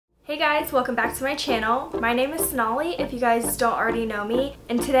Hey guys, welcome back to my channel. My name is Sonali if you guys don't already know me,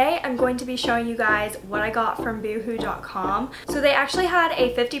 and today I'm going to be showing you guys what I got from Boohoo.com. So they actually had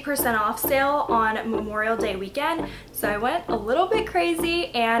a 50% off sale on Memorial Day weekend, so I went a little bit crazy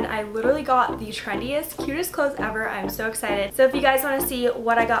and I literally got the trendiest, cutest clothes ever. I'm so excited. So if you guys want to see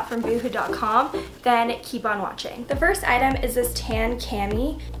what I got from Boohoo.com, then keep on watching. The first item is this tan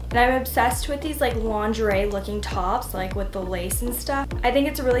cami. And I'm obsessed with these like lingerie looking tops, like with the lace and stuff. I think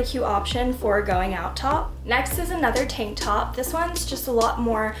it's a really cute option for a going out top. Next is another tank top. This one's just a lot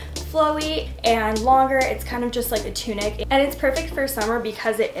more flowy and longer. It's kind of just like a tunic, and it's perfect for summer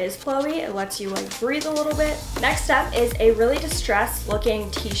because it is flowy. It lets you like breathe a little bit. Next up is a really distressed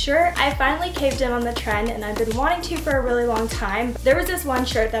looking t-shirt. I finally caved in on the trend and I've been wanting to for a really long time. There was this one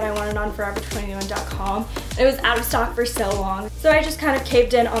shirt that I wanted on forever21.com. It was out of stock for so long, so I just kind of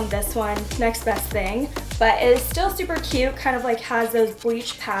caved in on this one, next best thing. But it is still super cute, kind of like has those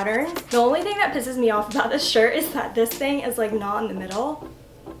bleach patterns. The only thing that pisses me off about this shirt is that this thing is like not in the middle.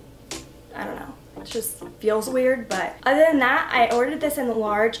 I don't know. It just feels weird, but other than that, I ordered this in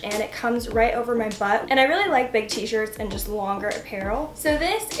large and it comes right over my butt. And I really like big t-shirts and just longer apparel. So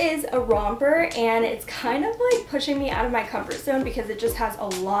this is a romper and it's kind of like pushing me out of my comfort zone because it just has a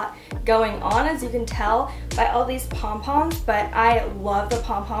lot going on, as you can tell by all these pom-poms, but I love the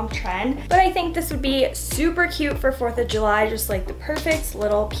pom-pom trend. But I think this would be super cute for 4th of July, just like the perfect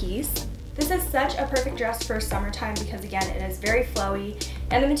little piece. This is such a perfect dress for summertime because again, it is very flowy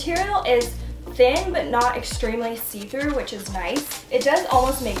and the material is thin but not extremely see-through, which is nice. It does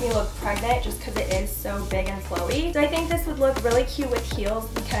almost make me look pregnant just because it is so big and flowy. So I think this would look really cute with heels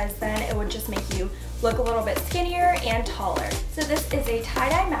because then it would just make you look a little bit skinnier and taller. So this is a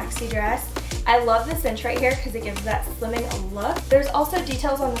tie-dye maxi dress. I love the cinch right here because it gives that slimming a look. There's also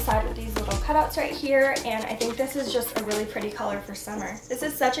details on the side with these little cutouts right here, and I think this is just a really pretty color for summer. This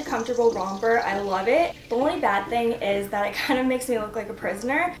is such a comfortable romper. I love it. The only bad thing is that it kind of makes me look like a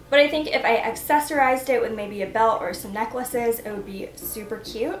prisoner, but I think if I accessorized it with maybe a belt or some necklaces, it would be super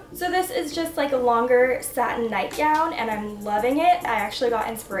cute. So this is just like a longer satin nightgown, and I'm loving it. I actually got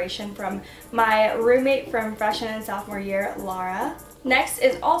inspiration from my roommate from freshman and sophomore year, Laura. Next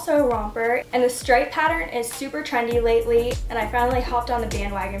is also a romper, and the stripe pattern is super trendy lately, and I finally hopped on the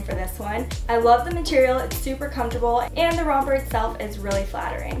bandwagon for this one. I love the material, it's super comfortable, and the romper itself is really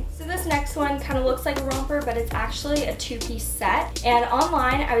flattering. So this next one kind of looks like a romper, but it's actually a two-piece set, and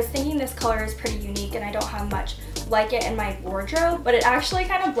online I was thinking this color is pretty unique and I don't have much like it in my wardrobe, but it actually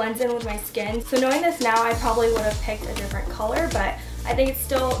kind of blends in with my skin. So knowing this now, I probably would have picked a different color, but I think it's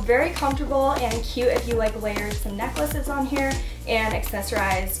still very comfortable and cute if you like layered some necklaces on here and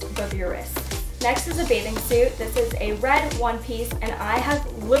accessorized both your wrists. Next is a bathing suit. This is a red one piece, and I have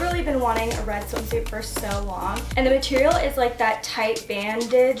literally been wanting a red swimsuit for so long. And the material is like that tight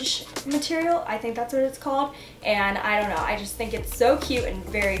bandage material. I think that's what it's called. And I don't know, I just think it's so cute and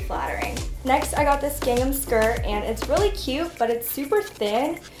very flattering. Next, I got this gingham skirt, and it's really cute, but it's super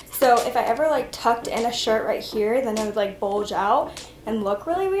thin. So if I ever like tucked in a shirt right here, then it would like bulge out and look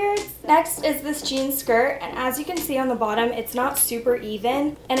really weird. Next is this jean skirt, and as you can see on the bottom, it's not super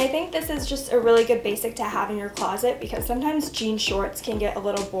even. And I think this is just a really good basic to have in your closet because sometimes jean shorts can get a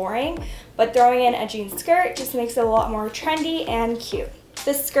little boring, but throwing in a jean skirt just makes it a lot more trendy and cute.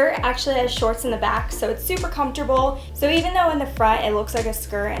 This skirt actually has shorts in the back, so it's super comfortable. So even though in the front it looks like a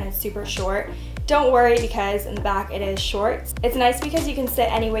skirt and it's super short, don't worry because in the back it is shorts. It's nice because you can sit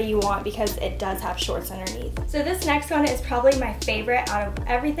any way you want because it does have shorts underneath. So this next one is probably my favorite out of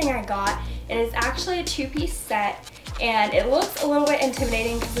everything I got. It is actually a two-piece set, and it looks a little bit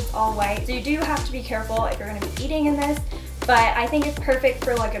intimidating because it's all white. So you do have to be careful if you're going to be eating in this. But I think it's perfect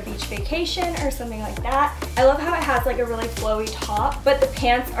for like a beach vacation or something like that. I love how it has like a really flowy top, but the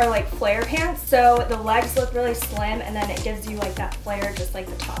pants are like flare pants, so the legs look really slim and then it gives you like that flare just like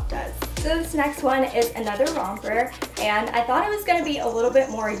the top does. So this next one is another romper, and I thought it was going to be a little bit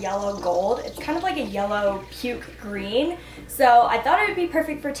more yellow gold. It's kind of like a yellow puke green, so I thought it would be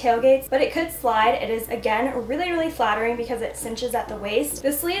perfect for tailgates, but it could slide. It is again really flattering because it cinches at the waist.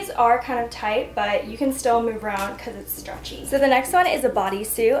 The sleeves are kind of tight, but you can still move around because it's stretchy. So the next one is a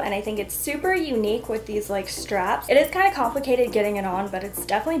bodysuit, and I think it's super unique with these like straps. It is kind of complicated getting it on, but it's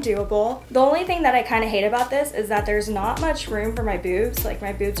definitely doable. The only thing that I kind of hate about this is that there's not much room for my boobs. Like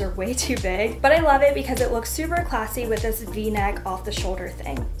my boobs are way too big, but I love it because it looks super classy with this V-neck off the shoulder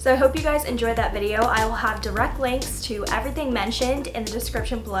thing. So I hope you guys enjoyed that video. I will have direct links to everything mentioned in the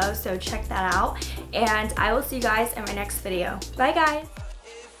description below, so check that out, and I will see you guys in my next video. Bye guys!